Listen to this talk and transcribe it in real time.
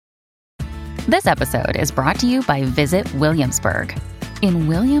This episode is brought to you by Visit Williamsburg. In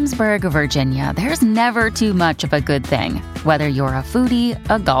Williamsburg, Virginia, there's never too much of a good thing. Whether you're a foodie,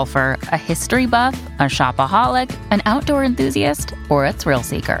 a golfer, a history buff, a shopaholic, an outdoor enthusiast, or a thrill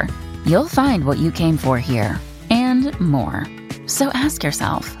seeker, you'll find what you came for here and more. So ask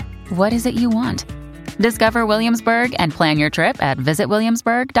yourself, what is it you want? Discover Williamsburg and plan your trip at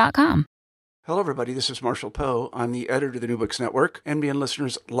visitwilliamsburg.com. Hello, everybody. This is Marshall Poe. I'm the editor of the New Books Network. NBN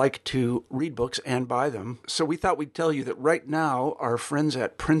listeners like to read books and buy them. So we thought we'd tell you that right now, our friends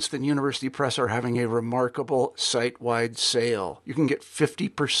at Princeton University Press are having a remarkable site-wide sale. You can get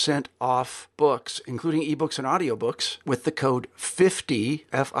 50% off books, including ebooks and audiobooks, with the code 50,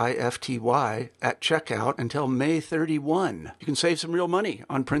 F-I-F-T-Y, at checkout until May 31. You can save some real money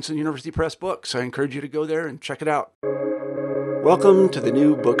on Princeton University Press books. I encourage you to go there and check it out. Welcome to the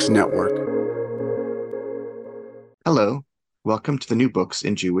New Books Network. Hello, welcome to the New Books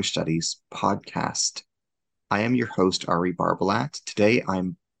in Jewish Studies podcast. I am your host, Ari Barbalat. Today,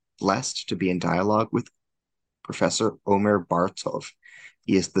 I'm blessed to be in dialogue with Professor Omer Bar-Tov.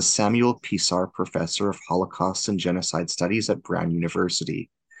 He is the Samuel Pisar Professor of Holocaust and Genocide Studies at Brown University.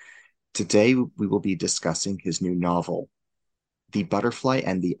 Today, we will be discussing his new novel, The Butterfly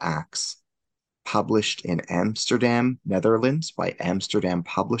and the Axe, published in Amsterdam, Netherlands by Amsterdam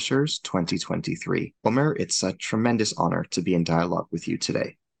Publishers 2023. Omer, it's a tremendous honor to be in dialogue with you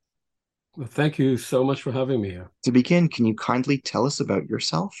today. Well, thank you so much for having me here. To begin, can you kindly tell us about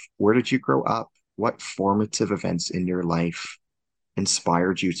yourself? Where did you grow up? What formative events in your life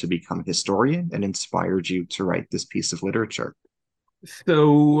inspired you to become a historian and inspired you to write this piece of literature?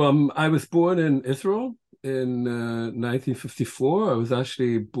 So I was born in Israel in 1954. I was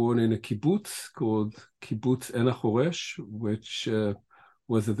actually born in a kibbutz called Kibbutz Ein HaChoresh, which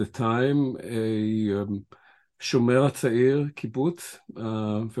was at the time a Shomer HaTzair kibbutz,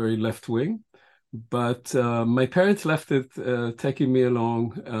 very left-wing. But my parents left it, taking me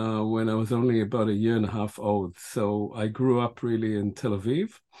along when I was only about a year and a half old. So I grew up really in Tel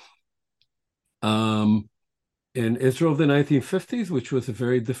Aviv. In Israel of the 1950s, which was a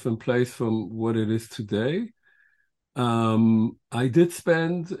very different place from what it is today. I did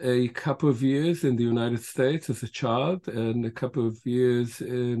spend a couple of years in the United States as a child and a couple of years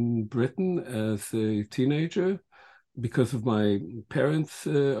in Britain as a teenager because of my parents'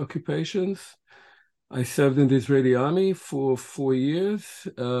 occupations. I served in the Israeli army for 4 years,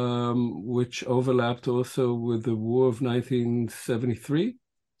 which overlapped also with the war of 1973.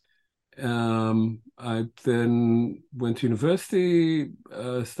 I then went to university,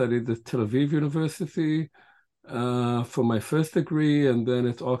 studied at Tel Aviv University for my first degree, and then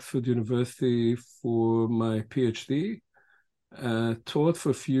at Oxford University for my PhD. Taught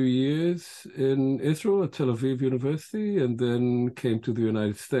for a few years in Israel at Tel Aviv University, and then came to the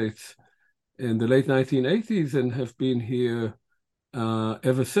United States in the late 1980s and have been here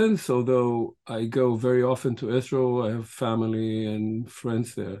ever since, although I go very often to Israel. I have family and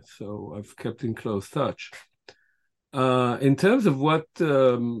friends there, so I've kept in close touch. In terms of what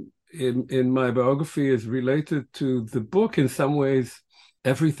in my biography is related to the book, in some ways,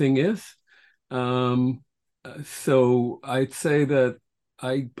 everything is. So I'd say that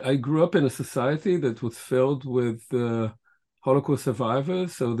I grew up in a society that was filled with Holocaust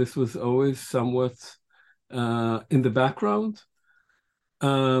survivors, so this was always somewhat in the background.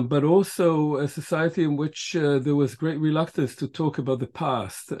 But also a society in which there was great reluctance to talk about the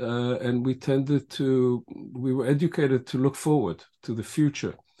past, and we were educated to look forward to the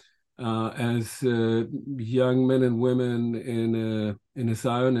future as young men and women in a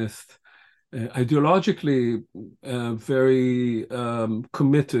Zionist, ideologically very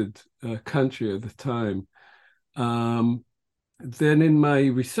committed country at the time. Then in my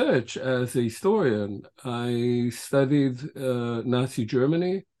research as a historian, I studied Nazi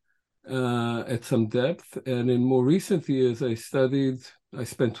Germany at some depth. And in more recent years, I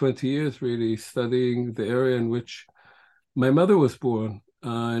spent 20 years really studying the area in which my mother was born.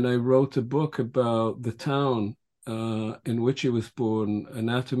 And I wrote a book about the town in which he was born,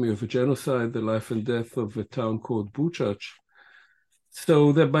 Anatomy of a Genocide, the life and death of a town called Buchach.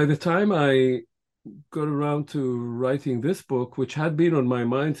 So that by the time I got around to writing this book, which had been on my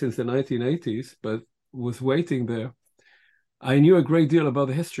mind since the 1980s, but was waiting there, I knew a great deal about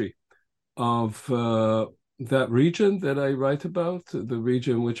the history of that region that I write about, the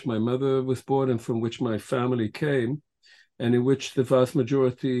region in which my mother was born and from which my family came, and in which the vast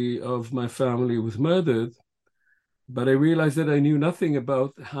majority of my family was murdered. But I realized that I knew nothing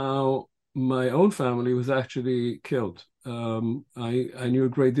about how my own family was actually killed. I knew a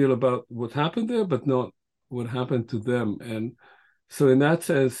great deal about what happened there, but not what happened to them. And so in that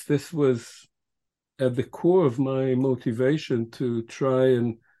sense, this was at the core of my motivation to try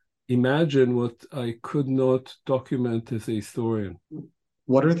and imagine what I could not document as a historian.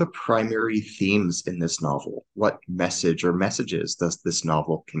 What are the primary themes in this novel? What message or messages does this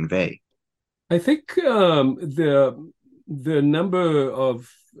novel convey? I think the number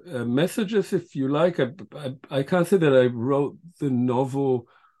of messages, if you like, I can't say that I wrote the novel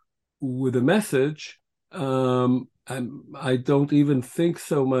with a message. I don't even think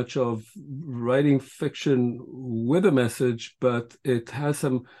so much of writing fiction with a message, but it has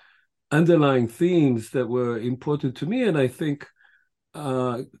some underlying themes that were important to me, and I think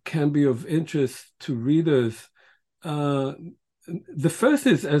can be of interest to readers. The first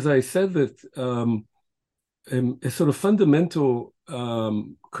is, as I said, that a sort of fundamental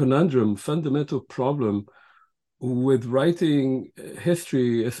conundrum, fundamental problem with writing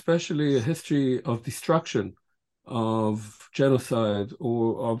history, especially a history of destruction, of genocide,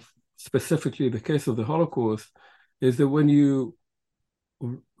 or of specifically the case of the Holocaust, is that when you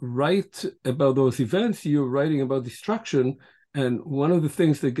write about those events, you're writing about destruction, and one of the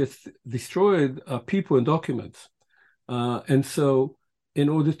things that gets destroyed are people and documents. And so in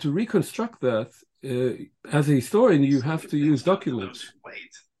order to reconstruct that, as a historian, you have to use documents.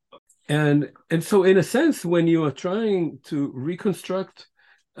 And so in a sense, when you are trying to reconstruct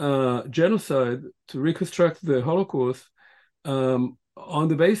genocide, to reconstruct the Holocaust, on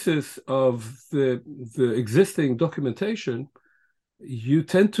the basis of the existing documentation, you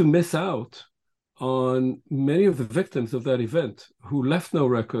tend to miss out on many of the victims of that event who left no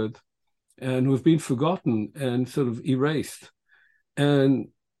record and who have been forgotten and sort of erased. And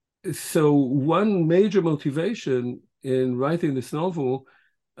so one major motivation in writing this novel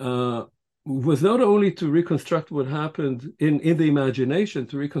was not only to reconstruct what happened in the imagination,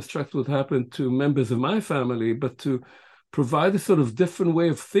 to reconstruct what happened to members of my family, but to provide a sort of different way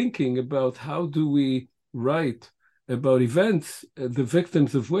of thinking about how do we write about events, the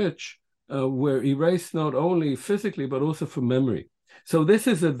victims of which were erased not only physically, but also from memory. So this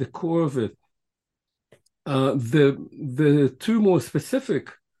is at the core of it. The two more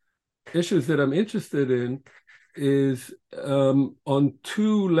specific issues that I'm interested in is on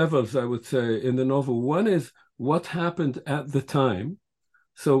two levels, I would say, in the novel. One is what happened at the time.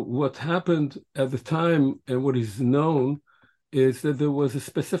 So what happened at the time and what is known is that there was a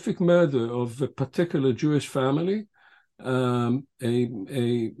specific murder of a particular Jewish family, a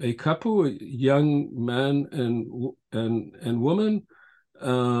couple, a young man and woman,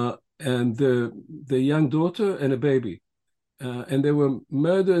 and the young daughter and a baby. And they were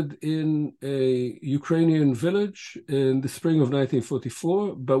murdered in a Ukrainian village in the spring of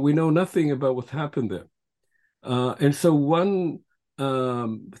 1944, but we know nothing about what happened there. And so one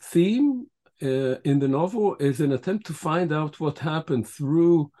theme in the novel is an attempt to find out what happened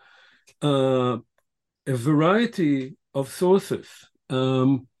through a variety of sources,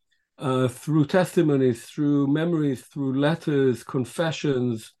 through testimonies, through memories, through letters,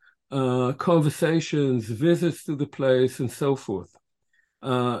 confessions, conversations, visits to the place, and so forth.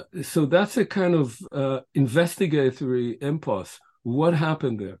 So that's a kind of investigatory impulse. What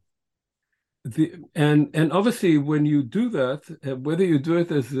happened there? And obviously, when you do that, whether you do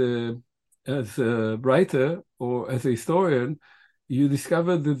it as a writer or as a historian, you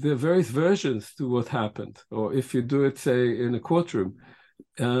discover that there are various versions to what happened. Or if you do it, say, in a courtroom,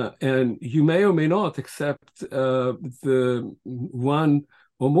 and you may or may not accept the one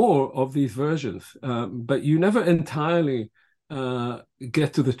or more of these versions, but you never entirely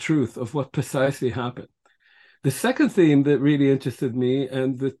get to the truth of what precisely happened. The second theme that really interested me,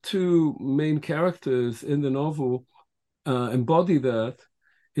 and the two main characters in the novel embody that,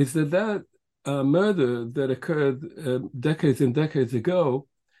 is that murder that occurred decades and decades ago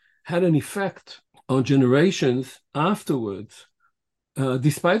had an effect on generations afterwards,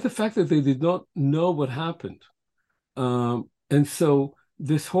 despite the fact that they did not know what happened. And so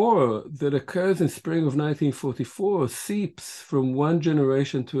this horror that occurs in spring of 1944 seeps from one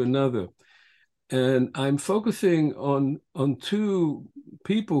generation to another. And I'm focusing on two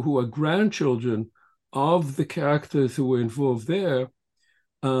people who are grandchildren of the characters who were involved there,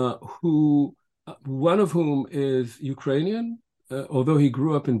 who one of whom is Ukrainian, although he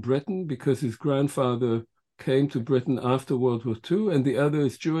grew up in Britain because his grandfather came to Britain after World War II, and the other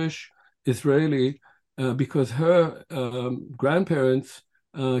is Jewish Israeli because her grandparents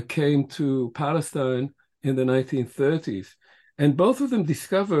came to Palestine in the 1930s. And both of them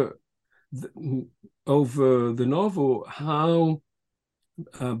discover over the novel how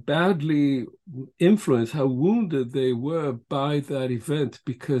badly influenced, how wounded they were by that event,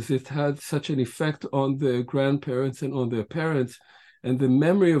 because it had such an effect on their grandparents and on their parents. And the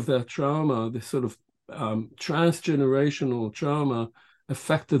memory of that trauma, the sort of transgenerational trauma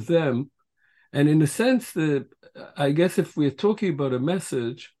affected them. And in a sense that, I guess if we're talking about a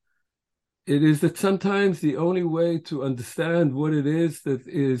message, it is that sometimes the only way to understand what it is that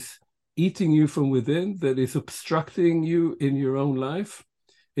is eating you from within, that is obstructing you in your own life,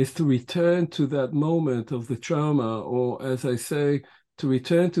 is to return to that moment of the trauma, or as I say, to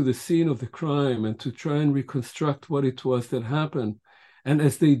return to the scene of the crime and to try and reconstruct what it was that happened. And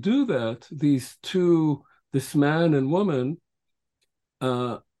as they do that, these two, this man and woman,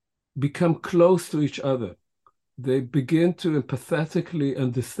 become close to each other. They begin to empathetically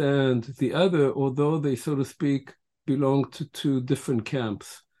understand the other, although they, so to speak, belong to two different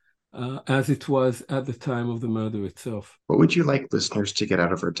camps, as it was at the time of the murder itself. What would you like listeners to get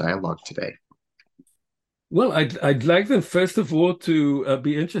out of our dialogue today? Well, I'd like them, first of all, to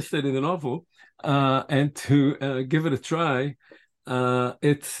be interested in the novel and to give it a try.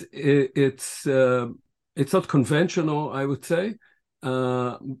 It's not conventional, I would say,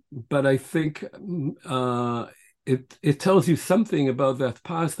 but I think it tells you something about that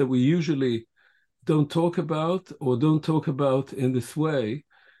past that we usually don't talk about, or don't talk about in this way.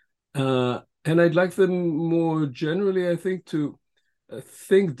 And I'd like them more generally, I think, to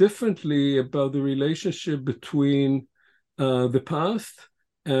think differently about the relationship between the past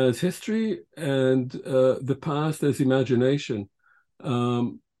as history and the past as imagination.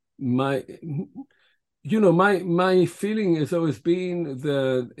 My feeling has always been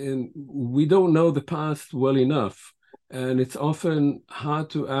that we don't know the past well enough, and it's often hard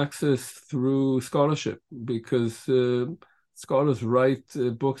to access through scholarship, because scholars write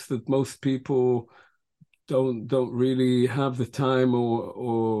books that most people don't really have the time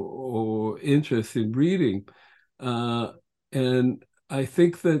or interest in reading. And I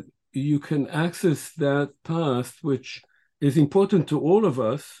think that you can access that past, which is important to all of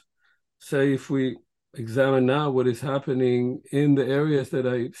us. Say, if we examine now what is happening in the areas that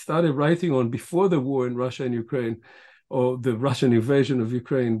I started writing on before the war in Russia and Ukraine, or the Russian invasion of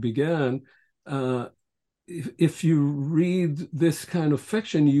Ukraine began, if you read this kind of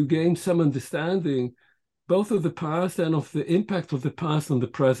fiction, you gain some understanding both of the past and of the impact of the past on the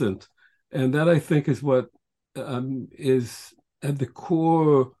present. And that, I think, is what is at the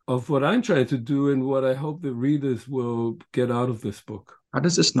core of what I'm trying to do, and what I hope the readers will get out of this book. How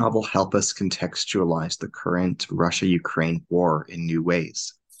does this novel help us contextualize the current Russia-Ukraine war in new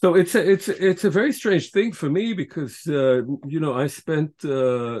ways? So it's a very strange thing for me, because I spent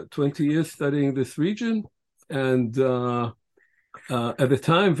 20 years studying this region, and at the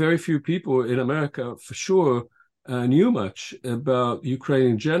time, very few people in America, for sure, knew much about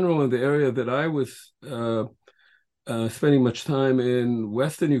Ukraine in general. And the area that I was spending much time in,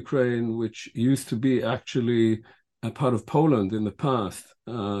 Western Ukraine, which used to be actually a part of Poland in the past,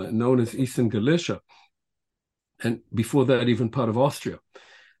 known as Eastern Galicia, and before that, even part of Austria.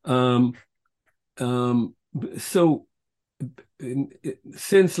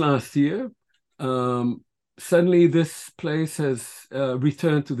 Since last year, suddenly this place has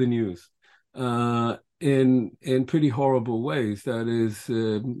returned to the news in pretty horrible ways. That is,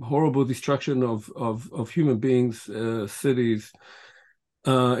 horrible destruction of human beings, cities,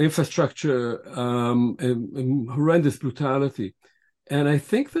 infrastructure, and horrendous brutality. And I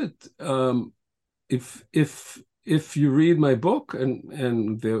think that if you read my book,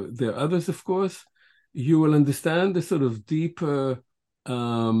 and there are others, of course, you will understand the sort of deeper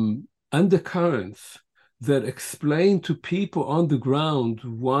undercurrents that explain to people on the ground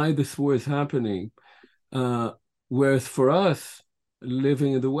why this war is happening. Whereas for us,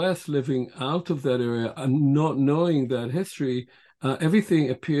 living in the West, living out of that area, and not knowing that history, everything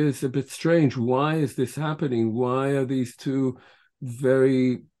appears a bit strange. Why is this happening? Why are these two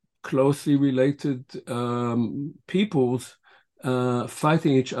very closely related peoples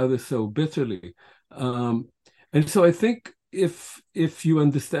fighting each other so bitterly? And so I think if you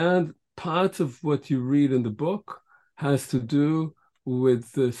understand parts of what you read in the book has to do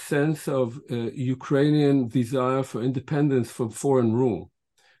with the sense of Ukrainian desire for independence from foreign rule.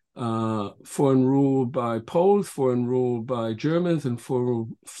 Foreign rule by Poles, foreign rule by Germans, and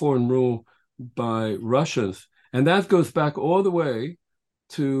foreign rule by Russians. And that goes back all the way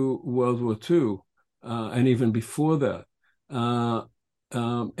to World War II, and even before that.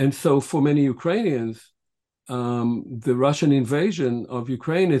 And so for many Ukrainians, the Russian invasion of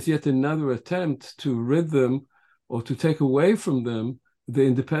Ukraine is yet another attempt to rid them, or to take away from them, the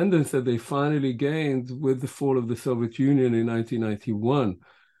independence that they finally gained with the fall of the Soviet Union in 1991.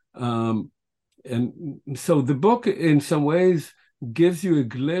 And so the book, in some ways, gives you a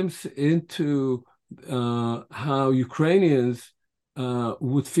glimpse into how Ukrainians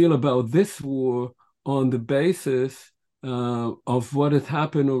would feel about this war on the basis of what had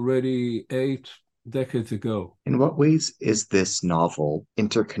happened already 8 decades ago. In what ways is this novel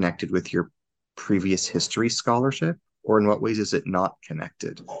interconnected with your previous history scholarship, or in what ways is it not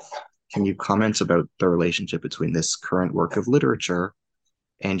connected? Can you comment about the relationship between this current work of literature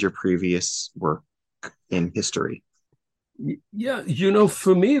and your previous work in history? Yeah,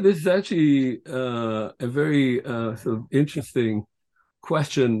 for me, this is actually a very sort of interesting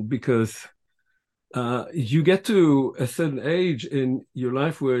question, because you get to a certain age in your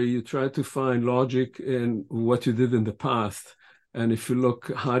life where you try to find logic in what you did in the past. And if you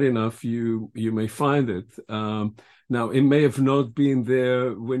look hard enough, you may find it. Now, it may have not been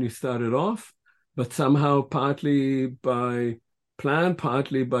there when you started off, but somehow, partly by plan,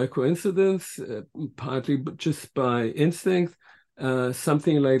 partly by coincidence, partly just by instinct,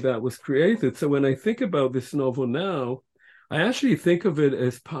 something like that was created. So when I think about this novel now, I actually think of it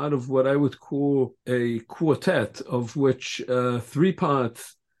as part of what I would call a quartet, of which 3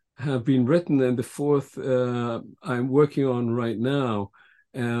 parts have been written, and the 4th I'm working on right now.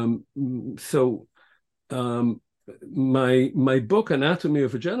 My book, Anatomy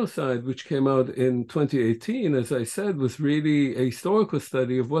of a Genocide, which came out in 2018, as I said, was really a historical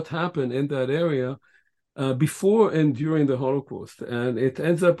study of what happened in that area before and during the Holocaust. And it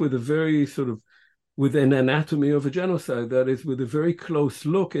ends up with a very with an anatomy of a genocide, that is, with a very close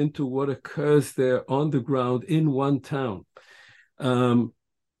look into what occurs there on the ground in one town. And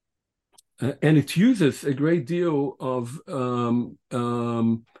it uses a great deal of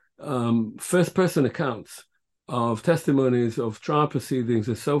first-person accounts of testimonies of trial proceedings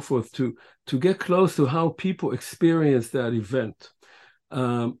and so forth to get close to how people experience that event.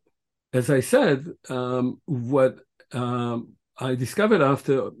 As I said, what I discovered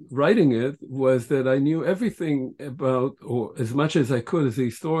after writing it was that I knew everything about, or as much as I could as a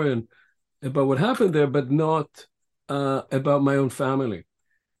historian, about what happened there, but not about my own family.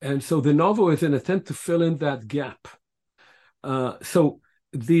 And so the novel is an attempt to fill in that gap. So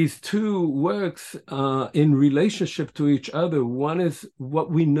these 2 works are in relationship to each other. One is what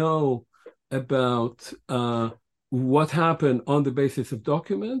we know about what happened on the basis of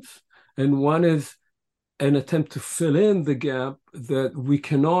documents, and one is an attempt to fill in the gap that we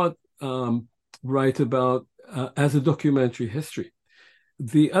cannot write about as a documentary history.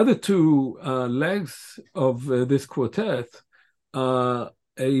 The other 2 legs of this quartet are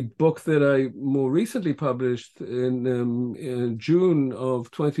a book that I more recently published in June of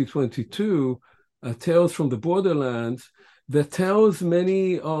 2022, Tales from the Borderlands, that tells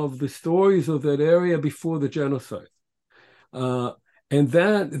many of the stories of that area before the genocide. And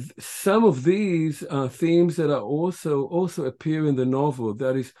that some of these are themes that are also appear in the novel.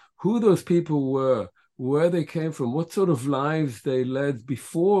 That is, who those people were, where they came from, what sort of lives they led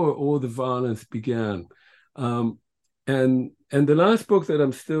before all the violence began. And the last book that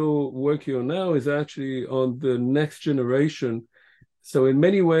I'm still working on now is actually on the next generation. So in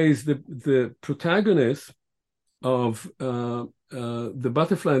many ways, the protagonists of The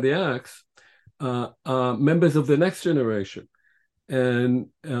Butterfly and the Axe are members of the next generation. And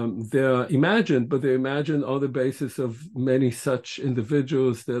they're imagined, but they're imagined on the basis of many such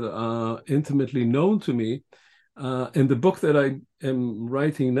individuals that are intimately known to me. And the book that I am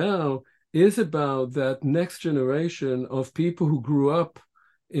writing now is about that next generation of people who grew up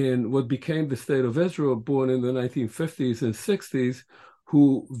in what became the State of Israel, born in the 1950s and 60s,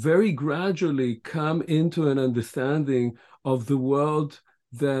 who very gradually come into an understanding of the world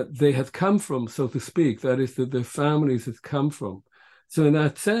that they had come from, so to speak, that is, that their families had come from. So in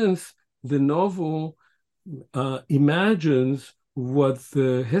that sense, the novel imagines what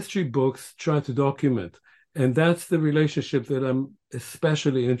the history books try to document. And that's the relationship that I'm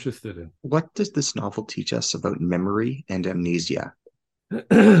especially interested in. What does this novel teach us about memory and amnesia?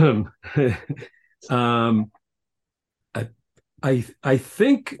 I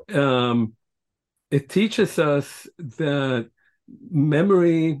think it teaches us that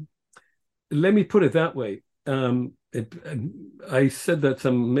memory, let me put it that way. I said that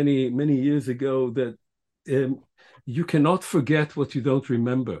many years ago, that you cannot forget what you don't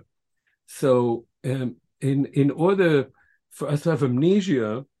remember. So in order for us to have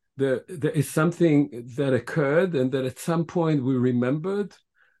amnesia, there is something that occurred and that at some point we remembered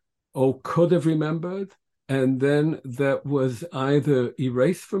or could have remembered, and then that was either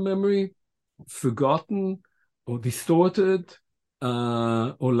erased from memory, forgotten, or distorted,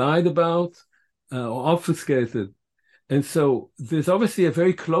 or lied about, or obfuscated. And so there's obviously a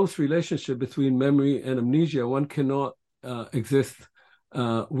very close relationship between memory and amnesia. One cannot exist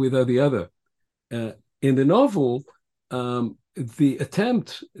without the other. In the novel, the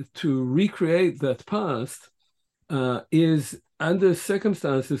attempt to recreate that past is under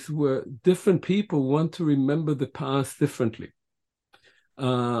circumstances where different people want to remember the past differently.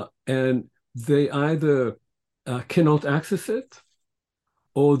 And they either cannot access it,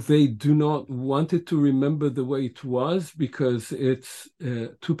 or they do not want it to remember the way it was because it's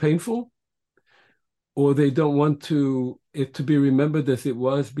too painful, or they don't want it to be remembered as it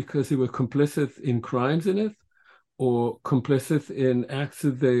was because they were complicit in crimes in it, or complicit in acts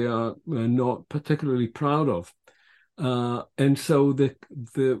that they are not particularly proud of. And so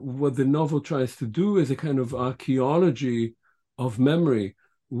what the novel tries to do is a kind of archaeology of memory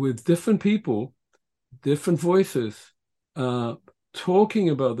with different people, different voices, talking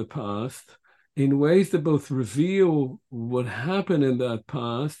about the past in ways that both reveal what happened in that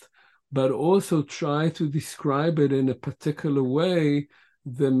past, but also try to describe it in a particular way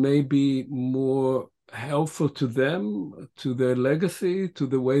that may be more helpful to them, to their legacy, to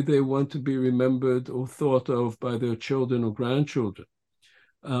the way they want to be remembered or thought of by their children or grandchildren.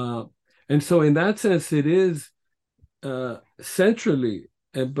 And so in that sense, it is centrally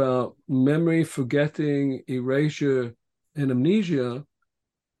about memory, forgetting, erasure, and amnesia.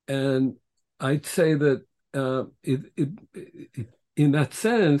 And I'd say that in that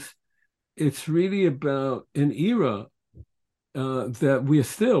sense, it's really about an era that we are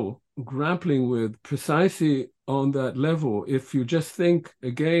still grappling with precisely on that level. If you just think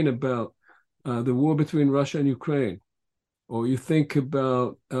again about the war between Russia and Ukraine, or you think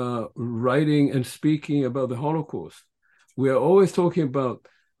about writing and speaking about the Holocaust, we are always talking about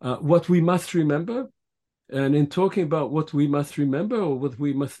what we must remember. And in talking about what we must remember or what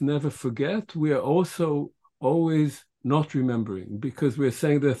we must never forget, we are also always not remembering, because we're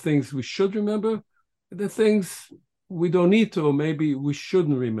saying there are things we should remember, there are things we don't need to, or maybe we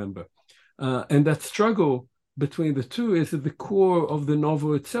shouldn't remember. And that struggle between the two is at the core of the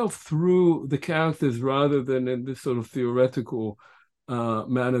novel itself through the characters, rather than in this sort of theoretical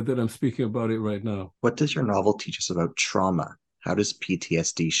manner that I'm speaking about it right now. What does your novel teach us about trauma? How does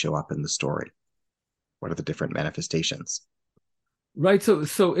PTSD show up in the story? What are the different manifestations? Right. So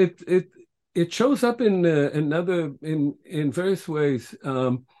it shows up in various ways.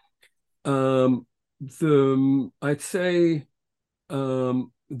 I'd say the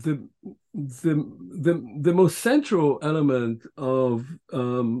most central element of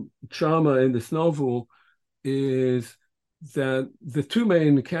trauma in this novel is that the two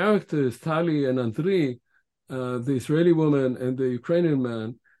main characters, Tali and Andriy, the Israeli woman and the Ukrainian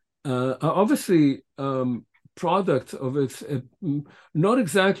man, are obviously product of its, not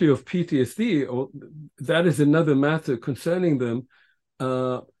exactly of PTSD, or that is another matter concerning them,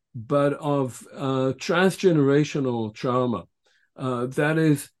 but of transgenerational trauma. That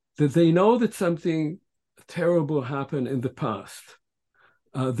is, that they know that something terrible happened in the past.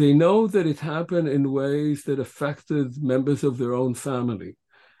 They know that it happened in ways that affected members of their own family.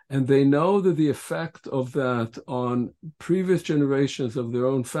 And they know that the effect of that on previous generations of their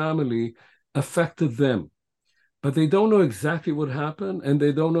own family affected them. But they don't know exactly what happened, and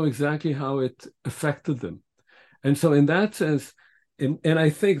they don't know exactly how it affected them. And so in that sense, and I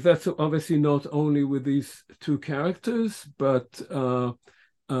think that's obviously not only with these two characters, but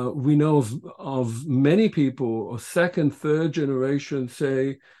we know of many people, or second, third generation,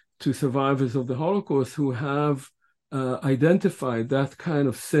 say, to survivors of the Holocaust, who have identified that kind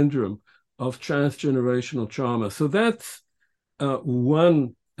of syndrome of transgenerational trauma. So that's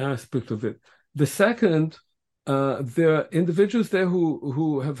one aspect of it. The second, there are individuals there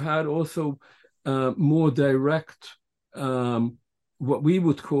who have had also more direct, what we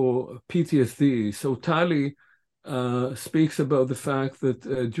would call PTSD. So Tali speaks about the fact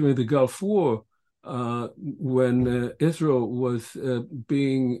that during the Gulf War, when Israel was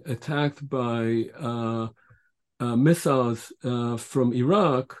being attacked by missiles from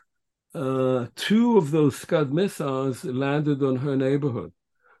Iraq, two of those Scud missiles landed on her neighborhood.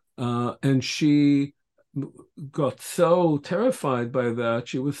 And she got so terrified by that,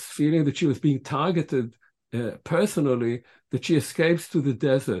 she was feeling that she was being targeted personally, that she escapes to the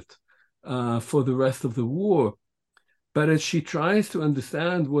desert for the rest of the war. But as she tries to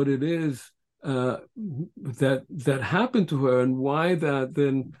understand what it is that happened to her, and why that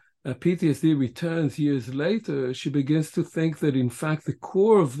then PTSD returns years later, she begins to think that in fact the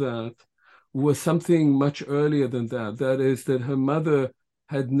core of that was something much earlier than that. That is, that her mother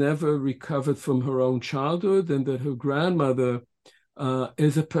had never recovered from her own childhood, and that her grandmother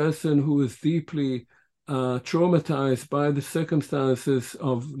is a person who is deeply traumatized by the circumstances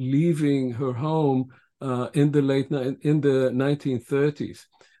of leaving her home in the 1930s.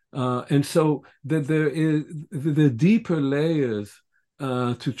 And so that there is the deeper layers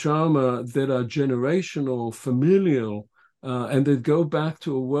to trauma that are generational, familial, and that go back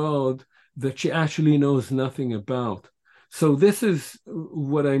to a world that she actually knows nothing about. So this is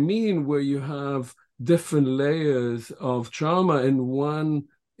what I mean, where you have different layers of trauma, and one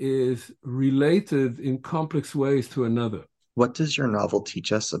is related in complex ways to another. What does your novel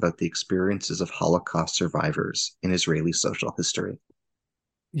teach us about the experiences of Holocaust survivors in Israeli social history?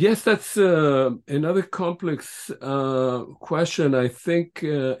 Yes, that's another complex question. I think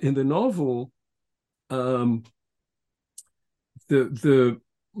in the novel,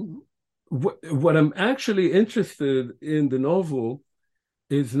 what I'm actually interested in the novel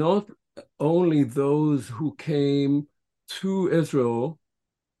is not only those who came to Israel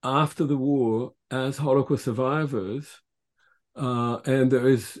after the war as Holocaust survivors, and there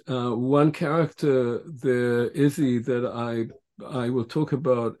is one character there, Izzy, that I will talk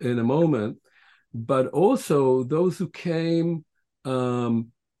about in a moment, but also those who came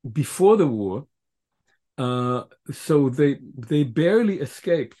before the war. So they barely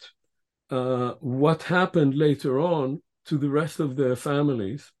escaped what happened later on to the rest of their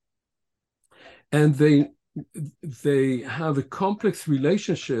families, and they have a complex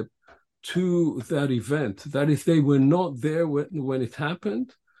relationship to that event. That is, they were not there when it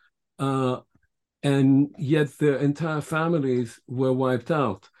happened, and yet their entire families were wiped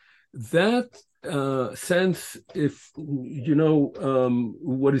out. That sense, if you know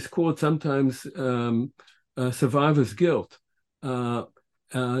what is called sometimes survivor's guilt,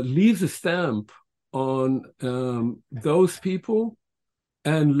 leaves a stamp on those people,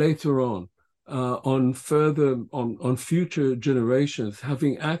 and later on on future generations,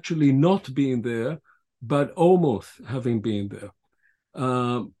 having actually not been there, but almost having been there.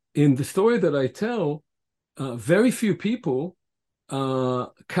 In the story that I tell, very few people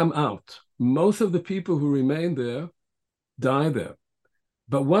come out. Most of the people who remain there die there.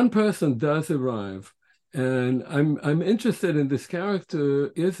 But one person does arrive. And I'm interested in this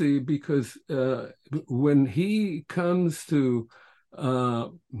character, Izzy, because when he comes to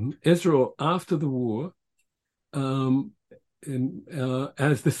Israel after the war,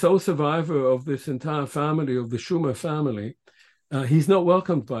 as the sole survivor of this entire family, of the Schumer family, he's not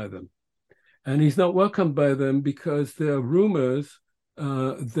welcomed by them. And he's not welcomed by them because there are rumors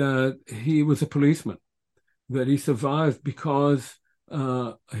that he was a policeman, that he survived because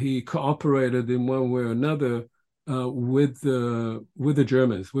he cooperated in one way or another with the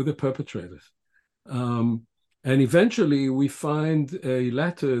Germans, with the perpetrators. And eventually we find a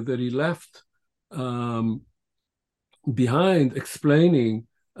letter that he left behind explaining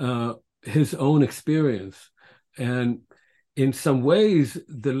his own experience. And in some ways,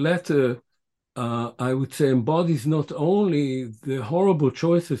 the letter, I would say, embodies not only the horrible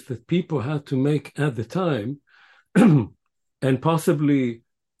choices that people had to make at the time, and possibly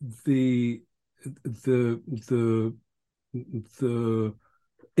the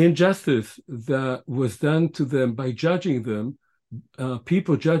injustice that was done to them by judging them,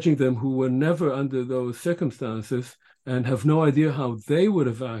 people judging them who were never under those circumstances and have no idea how they would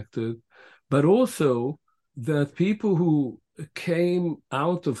have acted, but also that people who came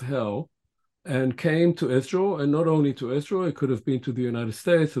out of hell and came to Israel, and not only to Israel, it could have been to the United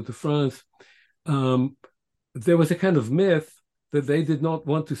States or to France, there was a kind of myth that they did not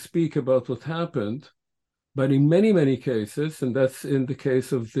want to speak about what happened. But in many, many cases, and that's in the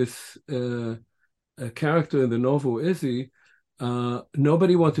case of this character in the novel, Izzy,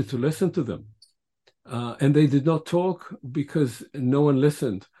 nobody wanted to listen to them. And they did not talk because no one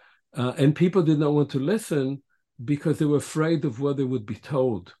listened. And people did not want to listen because they were afraid of what they would be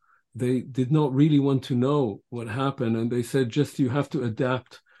told. They did not really want to know what happened. And they said, just you have to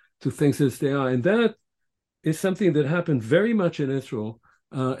adapt to things as they are. And that is something that happened very much in Israel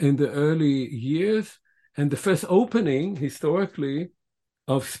in the early years. And the first opening, historically,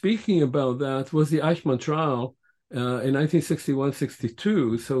 of speaking about that was the Eichmann trial in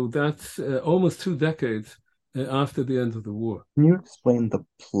 1961-62. So that's almost 2 decades after the end of the war. Can you explain the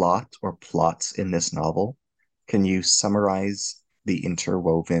plot or plots in this novel? Can you summarize the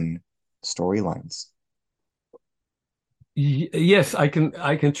interwoven storylines? Yes, I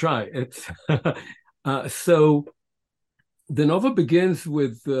can try. It's so the novel begins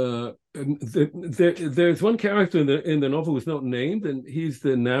with there's one character in the novel who's not named, and he's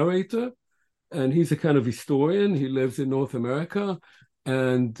the narrator, and he's a kind of historian. He lives in North America,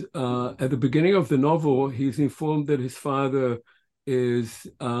 and at the beginning of the novel, he's informed that his father is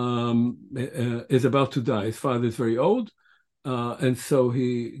about to die. His father is very old, and so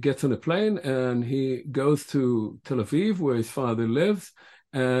he gets on a plane and he goes to Tel Aviv, where his father lives,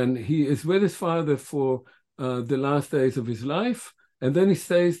 and he is with his father for the last days of his life, and then he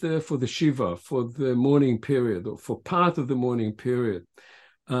stays there for the Shiva, for the mourning period, or for part of the mourning period.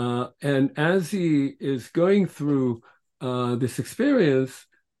 And as he is going through this experience,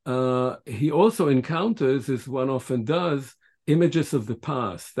 he also encounters, as one often does, images of the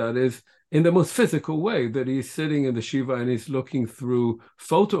past. That is, in the most physical way, that he's sitting in the Shiva and he's looking through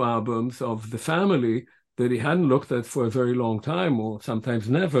photo albums of the family that he hadn't looked at for a very long time, or sometimes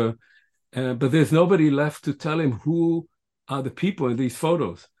never. But there's nobody left to tell him who are the people in these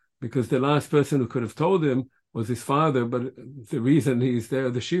photos, because the last person who could have told him was his father. But the reason he's there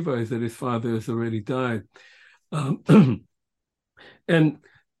at the Shiva is that his father has already died. And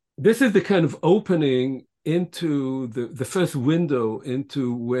this is the kind of opening into the first window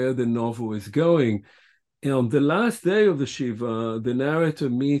into where the novel is going. On the last day of the Shiva, the narrator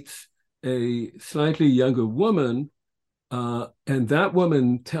meets a slightly younger woman, and that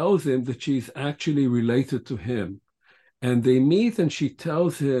woman tells him that she's actually related to him. And they meet, and she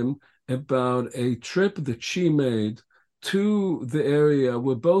tells him about a trip that she made to the area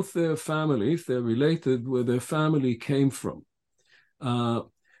where both their families, they're related, where their family came from.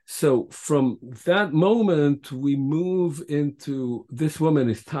 So from that moment, we move into, this woman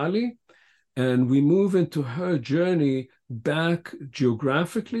is Tali, and we move into her journey back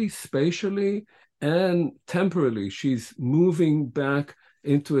geographically, spatially, and temporally. She's moving back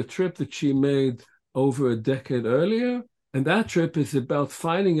into a trip that she made over a decade earlier. And that trip is about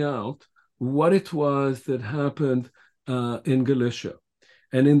finding out what it was that happened in Galicia.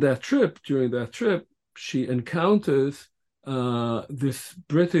 And in that trip, during that trip, she encounters this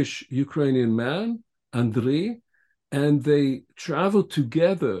British Ukrainian man, Andriy, and they travel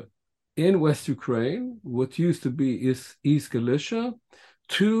together in West Ukraine, what used to be East Galicia,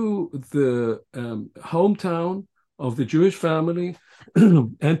 to the hometown of the Jewish family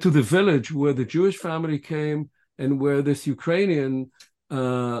and to the village where the Jewish family came and where this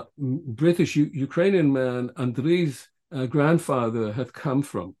British Ukrainian man, Andriy's grandfather, had come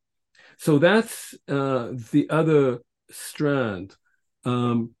from. So that's the other strand.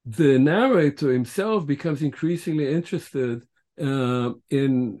 The narrator himself becomes increasingly interested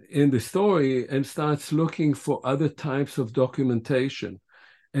in the story and starts looking for other types of documentation.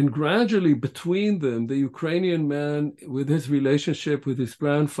 And gradually between them, the Ukrainian man with his relationship with his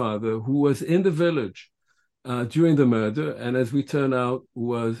grandfather, who was in the village during the murder, and as it turns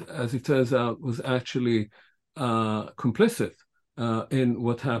out, was actually complicit in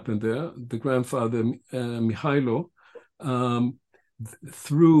what happened there, the grandfather, Mihailo,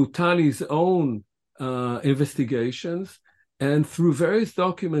 through Tali's own investigations and through various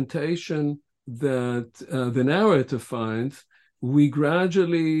documentation that the narrator finds, we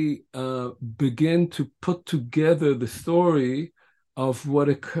gradually begin to put together the story of what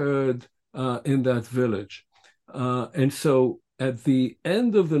occurred in that village. And so at the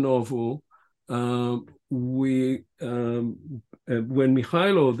end of the novel, when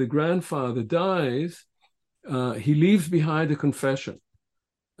Mihailo, the grandfather, dies, he leaves behind a confession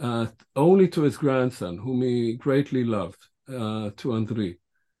only to his grandson, whom he greatly loved, to Andriy.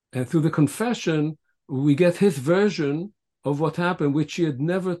 And through the confession, we get his version of what happened, which he had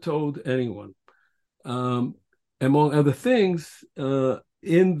never told anyone. Among other things,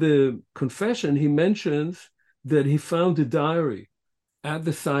 in the confession, he mentions that he found a diary at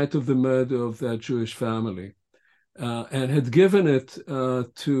the site of the murder of that Jewish family, and had given it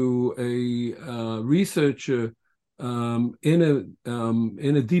to a researcher in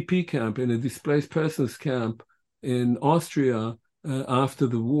a DP camp, in a displaced persons camp in Austria after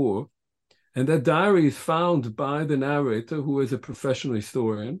the war. And that diary is found by the narrator, who is a professional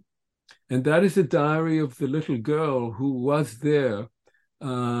historian. And that is a diary of the little girl who was there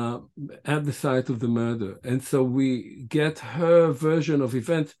at the site of the murder. And so we get her version of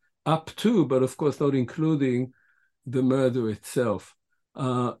events up to, but of course not including, the murder itself.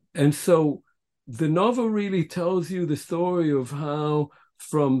 And so the novel really tells you the story of how,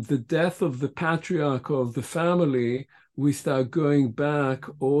 from the death of the patriarch of the family, we start going back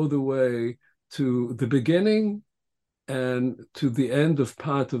all the way to the beginning and to the end of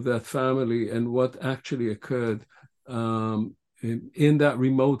part of that family and what actually occurred in that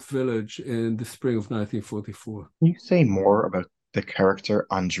remote village in the spring of 1944. Can you say more about the character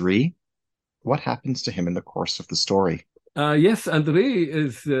Andriy? What happens to him in the course of the story? Yes, Andriy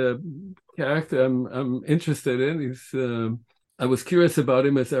is a character I'm interested in. I was curious about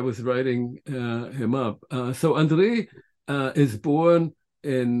him as I was writing him up. So Andriy is born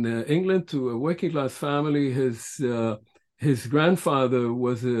in England to a working class family. His grandfather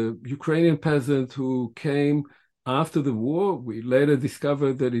was a Ukrainian peasant who came after the war, we later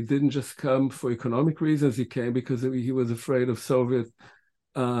discovered that he didn't just come for economic reasons. He came because he was afraid of Soviet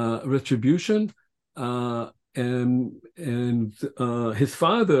retribution. And his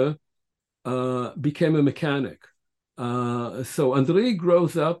father became a mechanic. So Andrei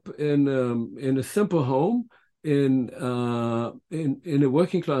grows up in a simple home in a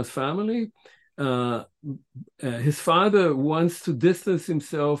working class family. His father wants to distance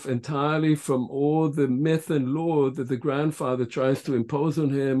himself entirely from all the myth and lore that the grandfather tries to impose on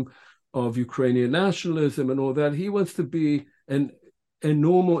him of Ukrainian nationalism and all that. He wants to be a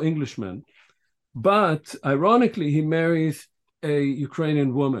normal Englishman. But ironically, he marries a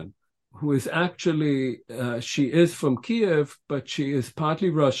Ukrainian woman who is actually, she is from Kiev, but she is partly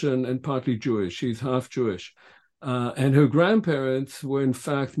Russian and partly Jewish. She's half Jewish. And her grandparents were in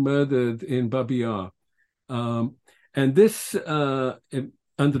fact murdered in Babi Yar. And this,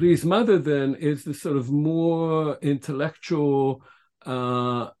 Andrei's mother then is the sort of more intellectual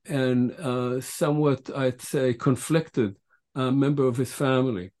and somewhat, I'd say, conflicted member of his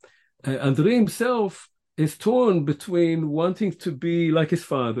family. Andrei himself is torn between wanting to be like his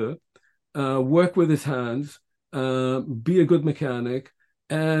father, work with his hands, be a good mechanic,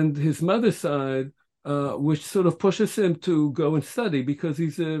 and his mother's side, which sort of pushes him to go and study because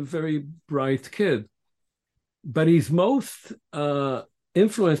he's a very bright kid. But he's most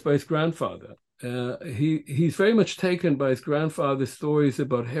influenced by his grandfather. He's very much taken by his grandfather's stories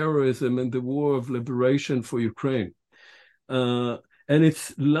about heroism and the war of liberation for Ukraine. And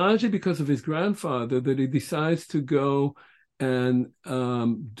it's largely because of his grandfather that he decides to go and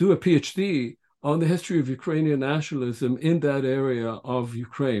do a PhD on the history of Ukrainian nationalism in that area of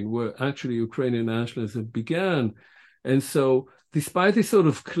Ukraine, where actually Ukrainian nationalism began. And so despite this sort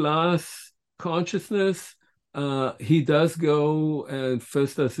of class consciousness, he does go and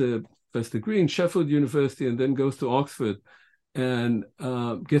first does a first degree in Sheffield University and then goes to Oxford and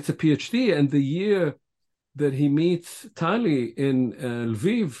gets a PhD. And the year that he meets Tali in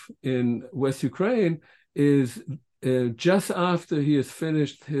Lviv in West Ukraine is just after he has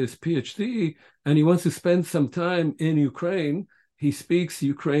finished his PhD, and he wants to spend some time in Ukraine. He speaks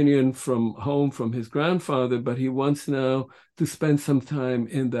Ukrainian from home from his grandfather, but he wants now to spend some time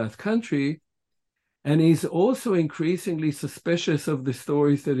in that country. And he's also increasingly suspicious of the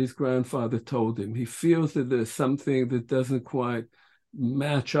stories that his grandfather told him. He feels that there's something that doesn't quite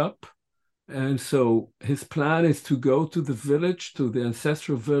match up. And so his plan is to go to the village, to the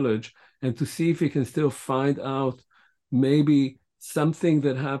ancestral village, and to see if he can still find out maybe something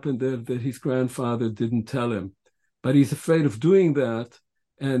that happened there that his grandfather didn't tell him. But he's afraid of doing that,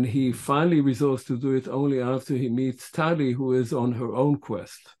 and he finally resolves to do it only after he meets Tali, who is on her own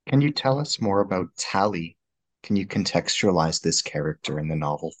quest. Can you tell us more about Tali? Can you contextualize this character in the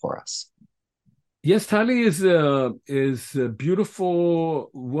novel for us? Yes, Tali is a beautiful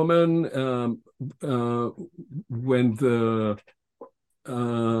woman. When the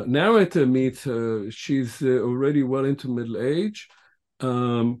narrator meets her, she's already well into middle age.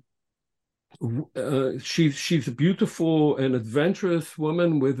 She's a beautiful and adventurous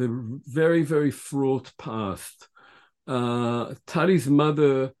woman with a very, very fraught past. Tali's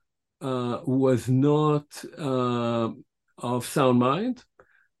mother was not of sound mind.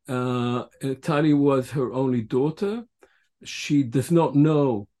 Tali was her only daughter. She does not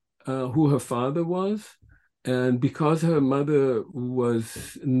know who her father was. And because her mother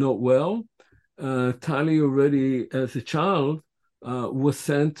was not well, Tali already as a child was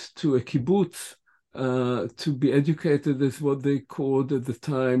sent to a kibbutz to be educated as what they called at the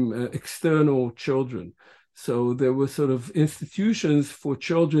time external children. So there were sort of institutions for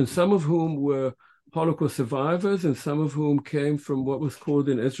children, some of whom were Holocaust survivors and some of whom came from what was called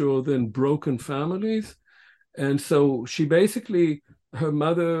in Israel then broken families. And so she basically, her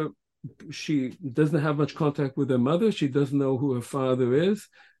mother, she doesn't have much contact with her mother. She doesn't know who her father is.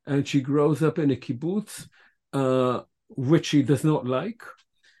 And she grows up in a kibbutz, which she does not like.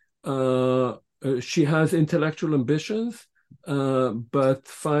 She has intellectual ambitions, but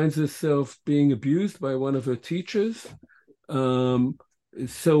finds herself being abused by one of her teachers.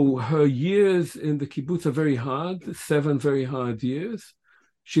 So her years in the kibbutz are very hard, 7 very hard years.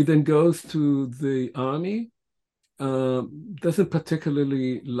 She then goes to the army, doesn't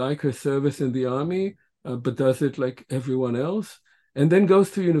particularly like her service in the army, but does it like everyone else, and then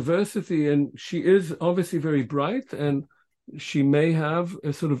goes to university. And she is obviously very bright, and she may have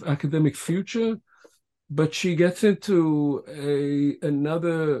a sort of academic future, but she gets into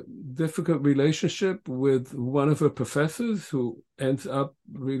another difficult relationship with one of her professors who ends up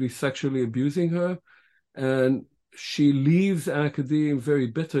really sexually abusing her. And she leaves academia very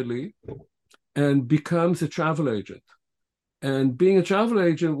bitterly and becomes a travel agent. And being a travel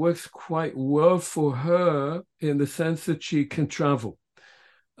agent works quite well for her in the sense that she can travel.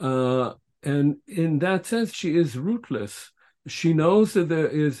 And in that sense, she is rootless. She knows that there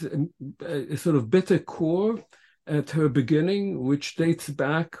is a sort of bitter core at her beginning, which dates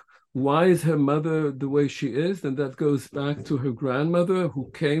back. Why is her mother the way she is? And that goes back to her grandmother,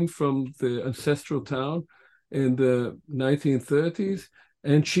 who came from the ancestral town in the 1930s.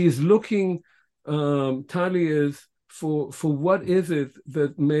 And she's looking, Tali is, for what is it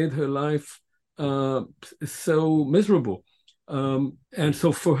that made her life so miserable. And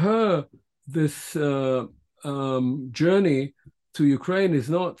so for her, this journey to Ukraine is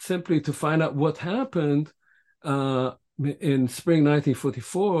not simply to find out what happened in spring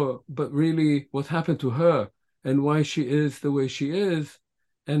 1944, but really what happened to her and why she is the way she is.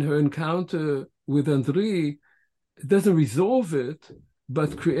 And her encounter with Andriy doesn't resolve it,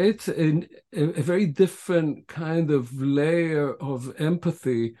 but creates a very different kind of layer of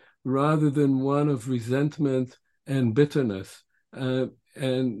empathy rather than one of resentment and bitterness. And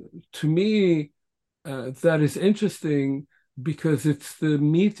to me, that is interesting because it's the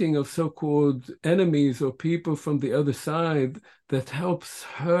meeting of so-called enemies or people from the other side that helps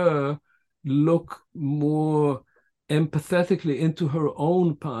her look more empathetically into her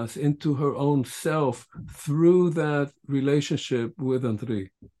own past, into her own self through that relationship with Andriy.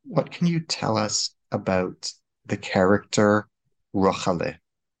 What can you tell us about the character Rochale?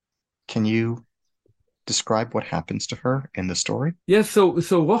 Can you describe what happens to her in the story? Yes, so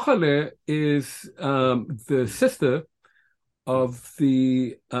Rochale is the sister of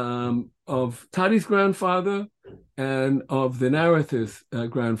Tali's grandfather and of the narrator's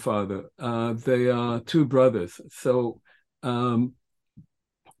grandfather. They are two brothers. So, and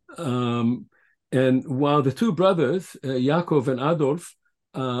while the two brothers, Yaakov and Adolf,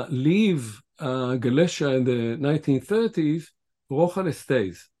 leave Galicia in the 1930s, Rochale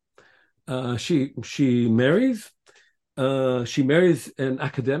stays. She marries. She marries an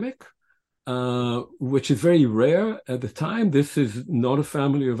academic, which is very rare at the time. This is not a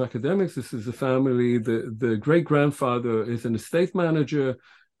family of academics. This is a family, the great-grandfather is an estate manager,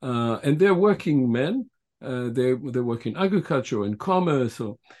 and they're working men. They work in agriculture, in commerce.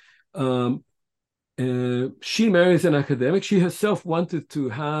 She marries an academic. She herself wanted to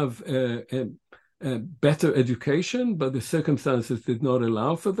have a better education, but the circumstances did not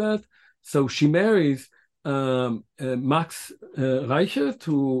allow for that. So she marries Max Reichert,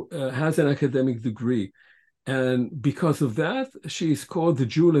 who has an academic degree. And because of that, she's called the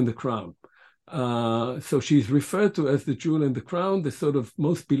jewel in the crown. So she's referred to as the jewel in the crown, the sort of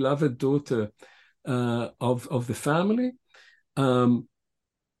most beloved daughter of the family. Her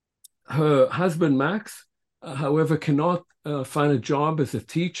husband, Max, however, cannot find a job as a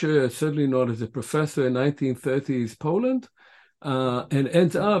teacher, certainly not as a professor in 1930s Poland, and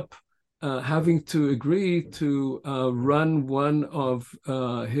ends up having to agree to run one of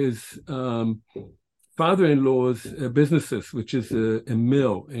his father-in-law's businesses, which is a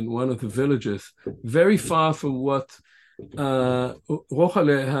mill in one of the villages, very far from what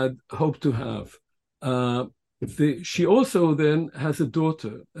Rochale had hoped to have. She also then has a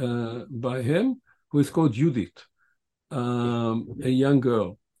daughter by him who is called Judith, a young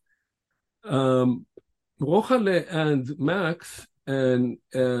girl. Rochale and Max and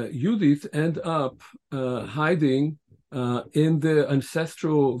Judith end up hiding in the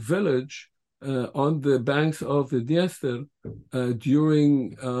ancestral village on the banks of the Dniester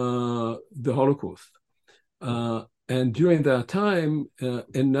during the Holocaust. And during that time,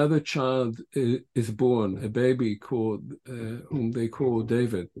 another child is born, a baby called, whom they call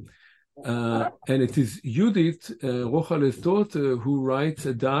David. And it is Judith, Rochale's daughter, who writes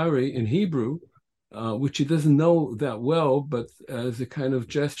a diary in Hebrew, which she doesn't know that well, but as a kind of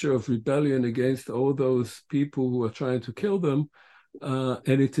gesture of rebellion against all those people who are trying to kill them.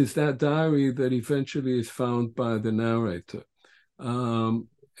 And it is that diary that eventually is found by the narrator.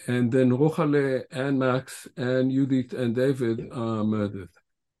 And then Rochale and Max and Judith and David are murdered.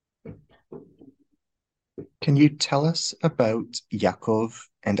 Can you tell us about Yaakov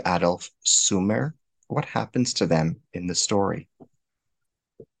and Adolf Sumer? What happens to them in the story?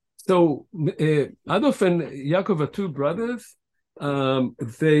 So Adolf and Yaakov are two brothers.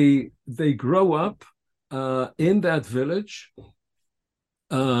 They grow up in that village.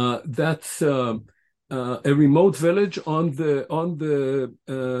 That's a remote village on the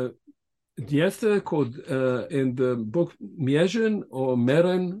Dniester called in the book Miezhin or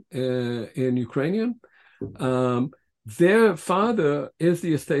Meren in Ukrainian. Their father is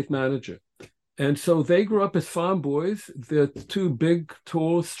the estate manager. And so they grew up as farm boys. They're two big,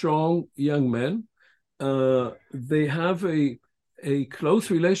 tall, strong young men. They have a close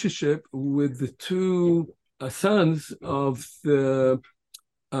relationship with the two sons of the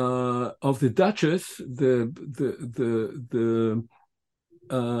Duchess, the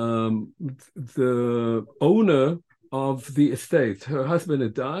owner of the estate. Her husband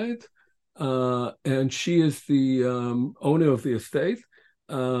had died, and she is the owner of the estate.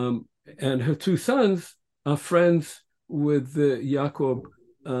 And her two sons are friends with Jacob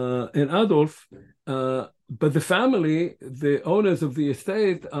and Adolf. But the family, the owners of the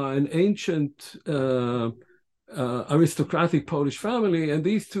estate, are an ancient aristocratic Polish family, and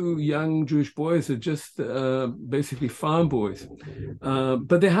these two young Jewish boys are just basically farm boys.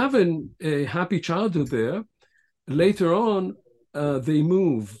 But they have a happy childhood there. Later on, they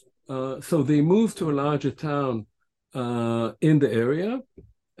move. So they move to a larger town in the area.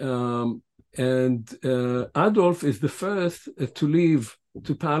 And Adolf is the first to leave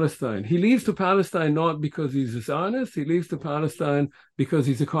to Palestine. He leaves to Palestine not because he's a Zionist, he leaves to Palestine because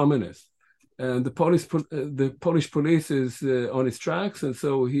he's a communist. And the Polish police is on his tracks, and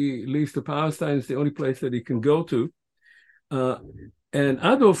so he leaves to Palestine. It's the only place that he can go to. And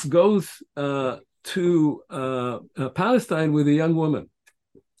Adolf goes to Palestine with a young woman.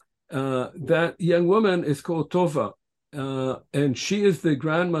 That young woman is called Tova, and she is the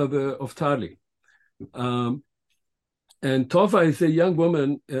grandmother of Tali. And Tova is a young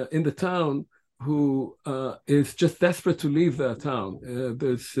woman in the town who is just desperate to leave that town.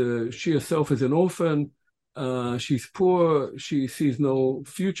 She herself is an orphan. She's poor. She sees no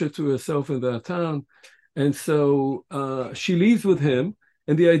future to herself in that town. And so she leaves with him.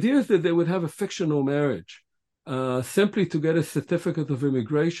 And the idea is that they would have a fictional marriage, simply to get a certificate of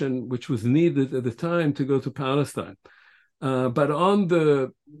immigration, which was needed at the time to go to Palestine. But on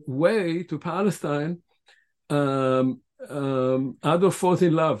the way to Palestine, Adolf falls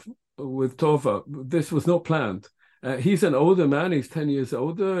in love with Tova. This was not planned. He's an older man. He's 10 years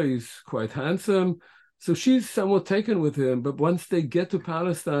older. He's quite handsome. So she's somewhat taken with him. But once they get to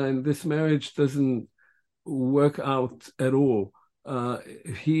Palestine, this marriage doesn't work out at all.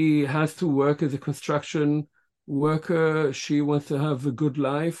 He has to work as a construction worker. She wants to have a good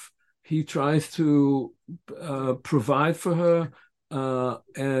life. He tries to provide for her.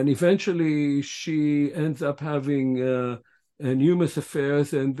 And eventually she ends up having numerous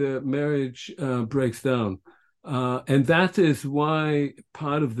affairs, and the marriage breaks down. And that is why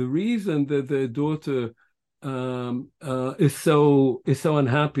part of the reason that the daughter is so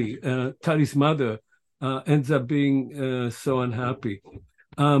unhappy. Tali's mother ends up being so unhappy.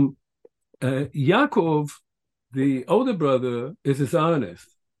 Yaakov, the older brother, is a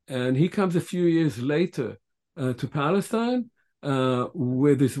Zionist, and he comes a few years later to Palestine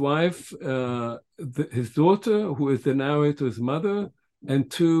with his wife, his daughter, who is the narrator's mother,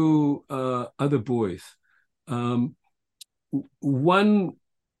 and two other boys. One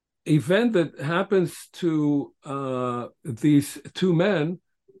event that happens to these two men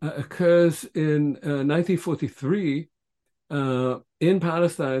occurs in 1943 in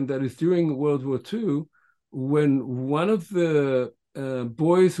Palestine, that is during World War II, when one of the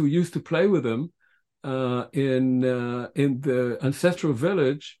boys who used to play with them in the ancestral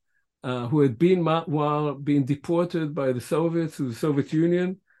village, who had been while being deported by the Soviets to the Soviet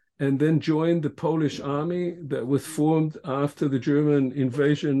Union, and then joined the Polish army that was formed after the German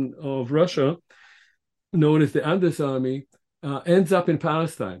invasion of Russia, known as the Anders Army, ends up in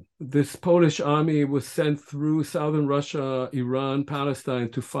Palestine. This Polish army was sent through southern Russia, Iran, Palestine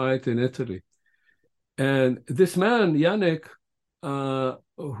to fight in Italy. And this man, Yannick,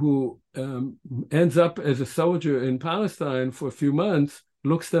 who ends up as a soldier in Palestine for a few months,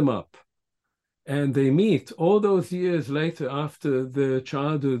 looks them up. And they meet all those years later after their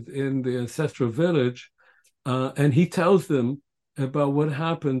childhood in the ancestral village, and he tells them about what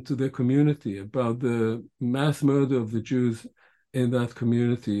happened to their community, about the mass murder of the Jews in that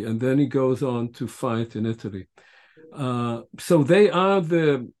community. And then he goes on to fight in Italy. So they are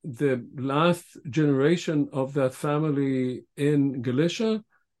the last generation of that family in Galicia,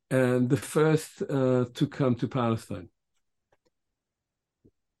 and the first to come to Palestine.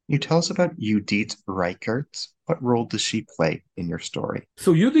 You tell us about Judith Reichert. What role does she play in your story?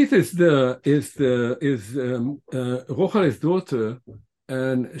 So Judith is Rochale's daughter,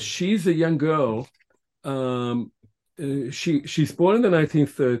 and she's a young girl. She's born in the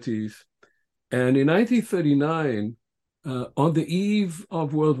 1930s, and in 1939, on the eve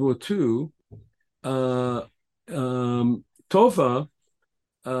of World War II, Tova,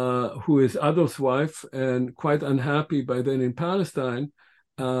 who is Adolf's wife and quite unhappy by then in Palestine,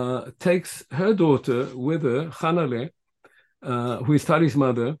 takes her daughter with her, Hanale, who is Tali's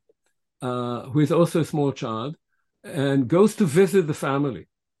mother, who is also a small child, and goes to visit the family.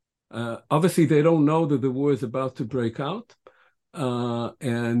 Obviously, they don't know that the war is about to break out.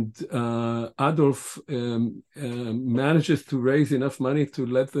 And Adolf manages to raise enough money to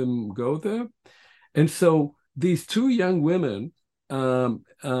let them go there. And so these two young women,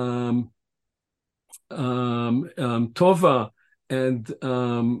 Tova and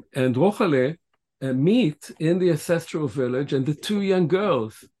Rochale, meet in the ancestral village, and the two young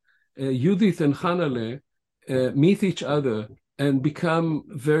girls, Judith and Hanale, meet each other and become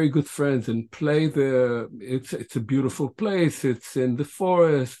very good friends and play there. It's a beautiful place. It's in the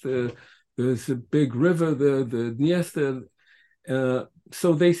forest. There's a big river there, the Dniester.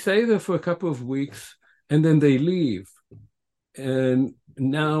 So they stay there for a couple of weeks and then they leave. And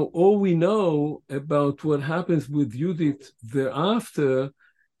now all we know about what happens with Judith thereafter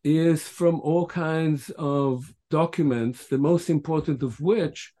is from all kinds of documents, the most important of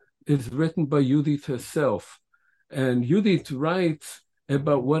which is written by Judith herself. And Judith writes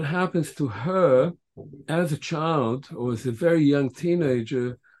about what happens to her as a child or as a very young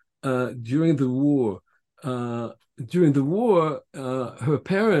teenager during the war. During the war, her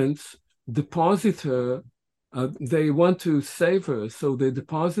parents deposit her. They want to save her, so they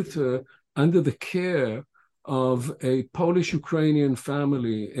deposit her under the care of a Polish-Ukrainian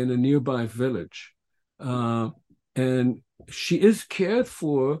family in a nearby village. And she is cared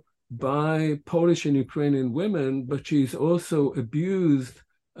for by Polish and Ukrainian women, but she's also abused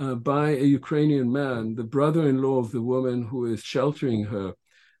by a Ukrainian man, the brother-in-law of the woman who is sheltering her.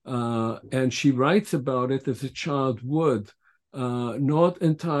 And she writes about it as a child would, not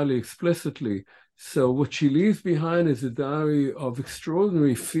entirely explicitly. So what she leaves behind is a diary of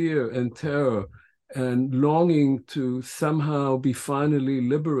extraordinary fear and terror and longing to somehow be finally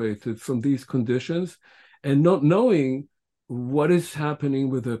liberated from these conditions and not knowing what is happening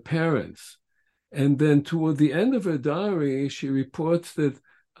with her parents. And then toward the end of her diary, she reports that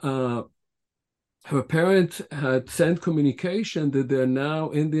her parents had sent communication that they're now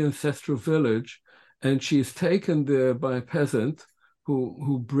in the ancestral village, and she is taken there by a peasant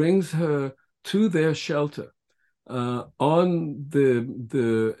who brings her to their shelter on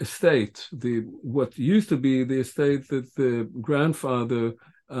the estate, what used to be the estate that the grandfather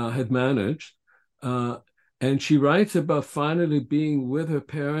had managed. And she writes about finally being with her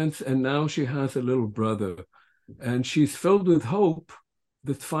parents, and now she has a little brother. And she's filled with hope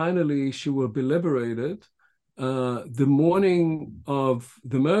that finally she will be liberated. The morning of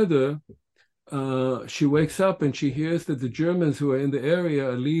the murder, she wakes up and she hears that the Germans who are in the area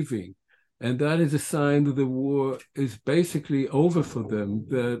are leaving. And that is a sign that the war is basically over for them,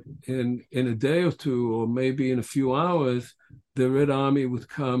 that in a day or two, or maybe in a few hours, the Red Army would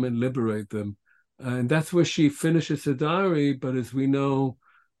come and liberate them. And that's where she finishes her diary. But as we know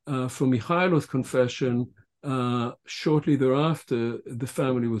from Mikhailo's confession, shortly thereafter, the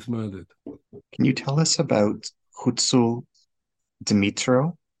family was murdered. Can you tell us about Hutzul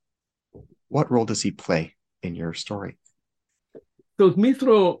Dmytro? What role does he play in your story? So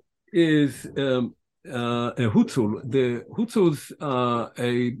Dmytro is a Hutzul. The Hutzuls are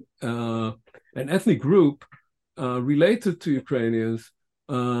an ethnic group related to Ukrainians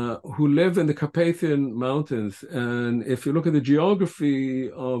who live in the Carpathian Mountains. And if you look at the geography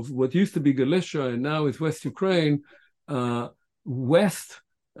of what used to be Galicia and now is West Ukraine, the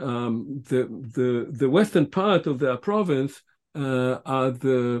western part of their province are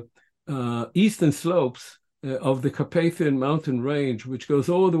the eastern slopes of the Carpathian mountain range, which goes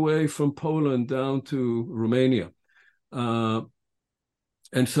all the way from Poland down to Romania.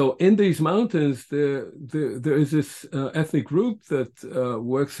 And so in these mountains, there is this ethnic group that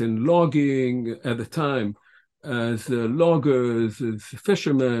works in logging at the time as loggers, as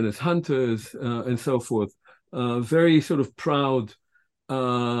fishermen, as hunters, and so forth. Very sort of proud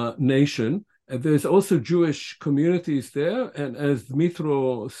nation. And there's also Jewish communities there. And as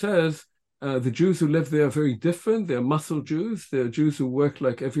Dmytro says, the Jews who live there are very different. They're muscle Jews. They're Jews who work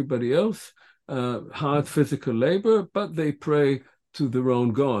like everybody else, hard physical labor, but they pray to their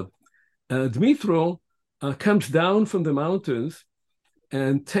own God. Dmytro comes down from the mountains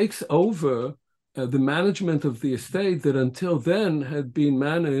and takes over the management of the estate that until then had been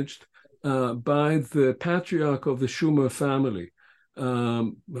managed by the patriarch of the Schumer family.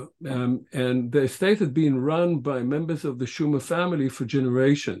 And the estate had been run by members of the Schumer family for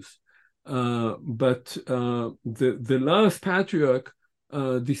generations. But the last patriarch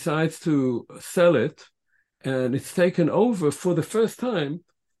decides to sell it, and it's taken over for the first time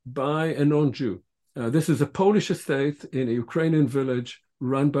by a non-Jew. This is a Polish estate in a Ukrainian village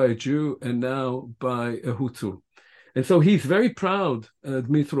run by a Jew and now by a Hutu. And so he's very proud,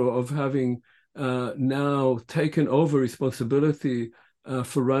 Dmitro, of having now taken over responsibility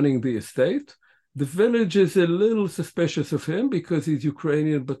for running the estate. The village is a little suspicious of him because he's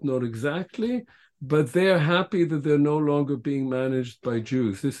Ukrainian, but not exactly. But they're happy that they're no longer being managed by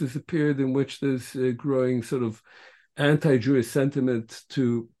Jews. This is a period in which there's a growing sort of anti-Jewish sentiment,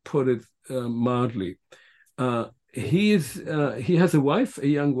 to put it mildly. He has a wife, a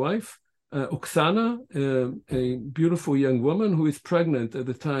young wife, Oksana, a beautiful young woman who is pregnant at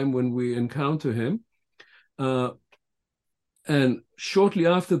the time when we encounter him. And shortly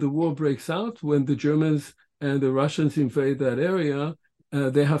after the war breaks out, when the Germans and the Russians invade that area,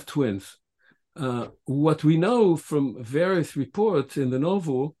 they have twins. What we know from various reports in the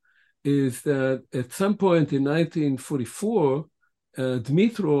novel is that at some point in 1944,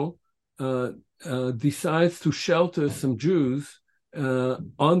 Dmitro decides to shelter some Jews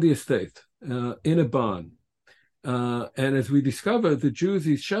on the estate in a barn. And as we discover, the Jews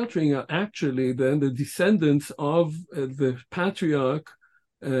he's sheltering are actually then the descendants of the patriarch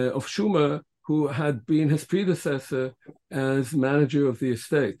of Shumer, who had been his predecessor as manager of the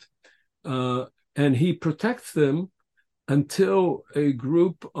estate. And he protects them until a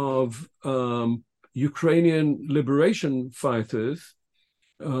group of Ukrainian liberation fighters,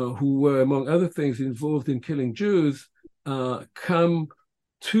 who were, among other things, involved in killing Jews, come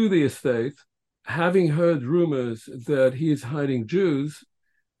to the estate, having heard rumors that he is hiding Jews.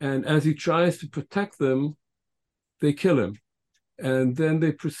 And as he tries to protect them, they kill him. And then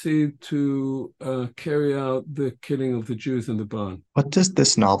they proceed to carry out the killing of the Jews in the barn. What does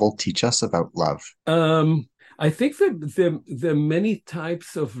this novel teach us about love? I think that there are many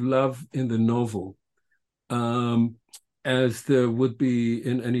types of love in the novel, as there would be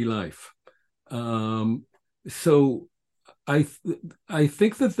in any life. So I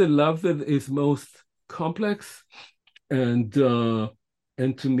think that the love that is most complex and to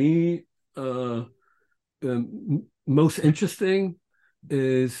me most interesting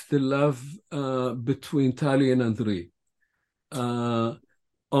is the love between Tali and Andriy.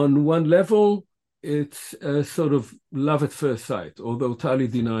 On one level, it's a sort of love at first sight, although Tali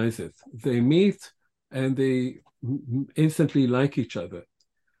denies it. They meet and they instantly like each other,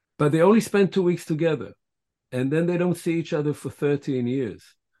 but they only spend 2 weeks together, and then they don't see each other for 13 years.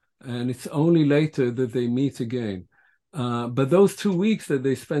 And it's only later that they meet again. But those 2 weeks that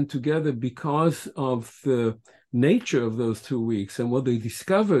they spend together, because of the nature of those 2 weeks and what they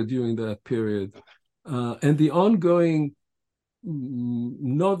discovered during that period, and the ongoing,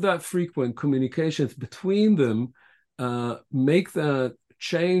 not that frequent communications between them, make that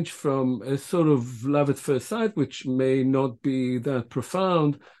change from a sort of love at first sight, which may not be that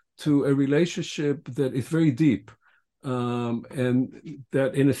profound, to a relationship that is very deep. And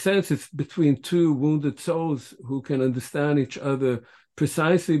that, in a sense, it's between two wounded souls who can understand each other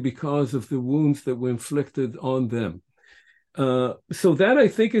precisely because of the wounds that were inflicted on them. So that, I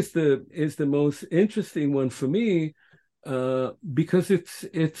think, is the most interesting one for me, because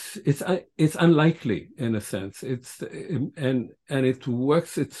it's unlikely in a sense. And it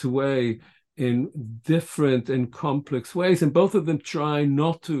works its way in different and complex ways, and both of them try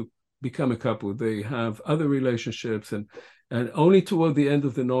not to become a couple. They have other relationships, and only toward the end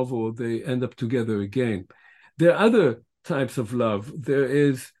of the novel they end up together again. There are other types of love. There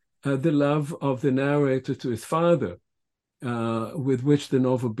is the love of the narrator to his father, with which the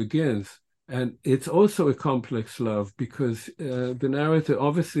novel begins. And it's also a complex love, because the narrator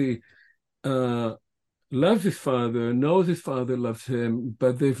obviously loves his father, knows his father loves him,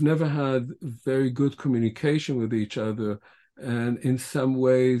 but they've never had very good communication with each other. And in some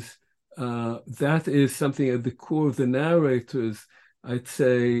ways, that is something at the core of the narrator's, I'd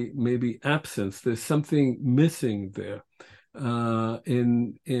say, maybe absence. There's something missing there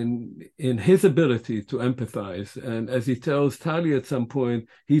in his ability to empathize. And as he tells Tali at some point,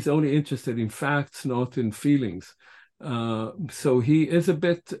 he's only interested in facts, not in feelings. So he is a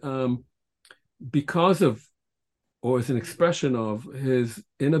bit, because of, or as an expression of, his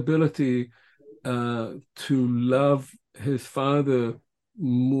inability to love his father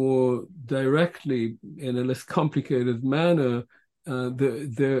more directly in a less complicated manner,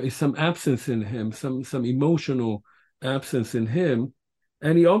 there is some absence in him, some emotional absence in him.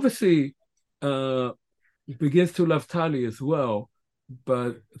 And he obviously begins to love Tali as well,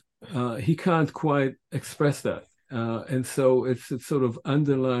 but he can't quite express that. And so it's a sort of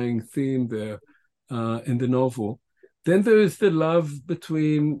underlying theme there in the novel. Then there is the love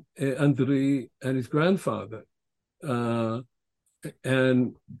between Andriy and his grandfather.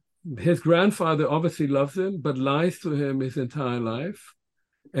 And his grandfather obviously loves him, but lies to him his entire life.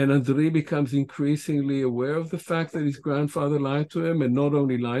 And Andrei becomes increasingly aware of the fact that his grandfather lied to him, and not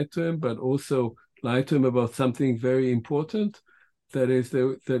only lied to him, but also lied to him about something very important, that is,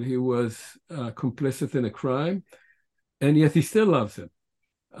 that he was complicit in a crime, and yet he still loves him.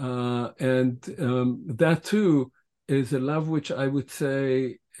 That too is a love which I would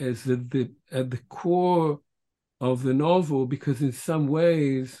say is at the core of the novel, because in some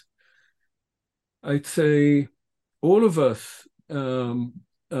ways, I'd say all of us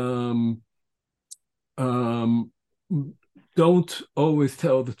don't always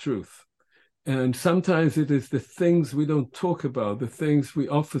tell the truth. And sometimes it is the things we don't talk about, the things we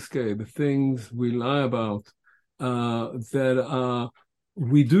obfuscate, the things we lie about,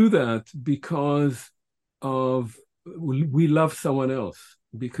 we do that because we love someone else,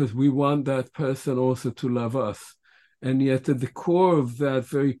 because we want that person also to love us. And yet at the core of that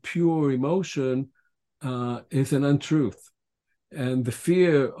very pure emotion is an untruth. And the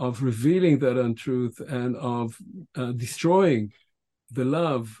fear of revealing that untruth and of destroying the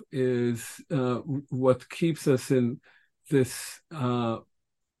love is what keeps us in this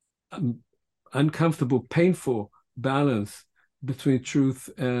uncomfortable, painful balance between truth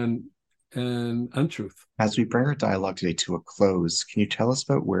and untruth. As we bring our dialogue today to a close, can you tell us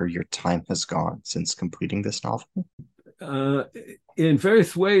about where your time has gone since completing this novel? In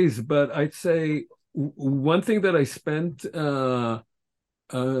various ways, but I'd say one thing that I spent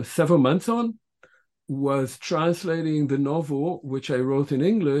several months on was translating the novel, which I wrote in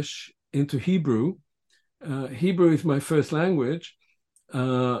English, into Hebrew. Hebrew is my first language,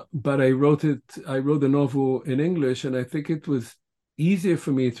 but I wrote the novel in English, and I think it was easier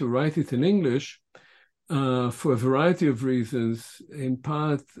for me to write it in English for a variety of reasons, in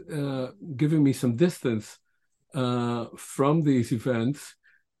part giving me some distance from these events.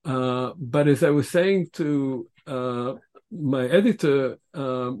 But as I was saying to my editor,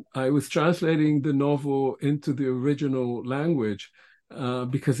 I was translating the novel into the original language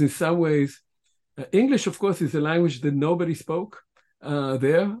because in some ways, English, of course, is a language that nobody spoke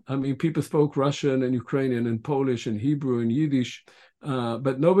there. I mean, people spoke Russian and Ukrainian and Polish and Hebrew and Yiddish,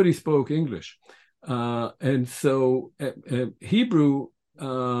 but nobody spoke English. And so Hebrew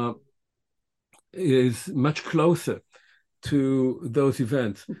is much closer to those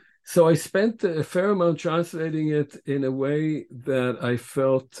events. So I spent a fair amount translating it in a way that I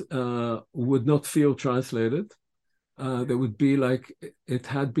felt would not feel translated. That would be like it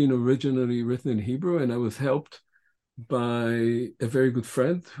had been originally written in Hebrew, and I was helped by a very good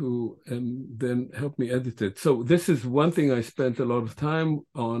friend who then helped me edit it. So this is one thing I spent a lot of time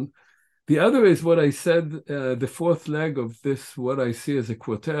on. The other is what I said, the fourth leg of this, what I see as a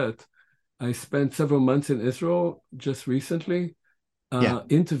quartet. I spent several months in Israel just recently,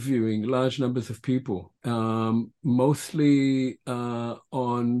 interviewing large numbers of people, mostly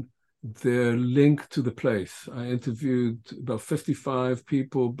on their link to the place. I interviewed about 55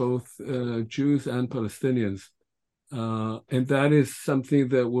 people, both Jews and Palestinians. And that is something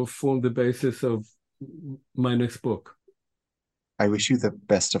that will form the basis of my next book. I wish you the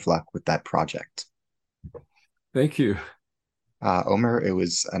best of luck with that project. Thank you. Omer, it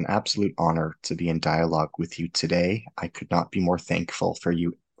was an absolute honor to be in dialogue with you today. I could not be more thankful for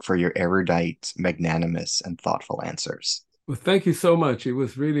your erudite, magnanimous, and thoughtful answers. Well, thank you so much. It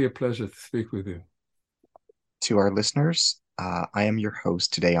was really a pleasure to speak with you. To our listeners, I am your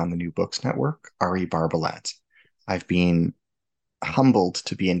host today on the New Books Network, Ari Barbalat. I've been humbled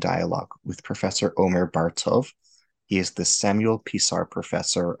to be in dialogue with Professor Omer Bar-Tov. He is the Samuel Pisar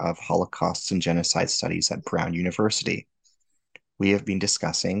Professor of Holocaust and Genocide Studies at Brown University. We have been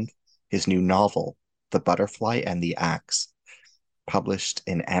discussing his new novel, The Butterfly and the Axe, published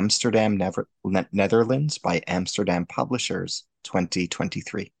in Amsterdam, Netherlands by Amsterdam Publishers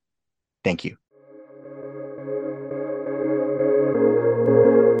 2023. Thank you.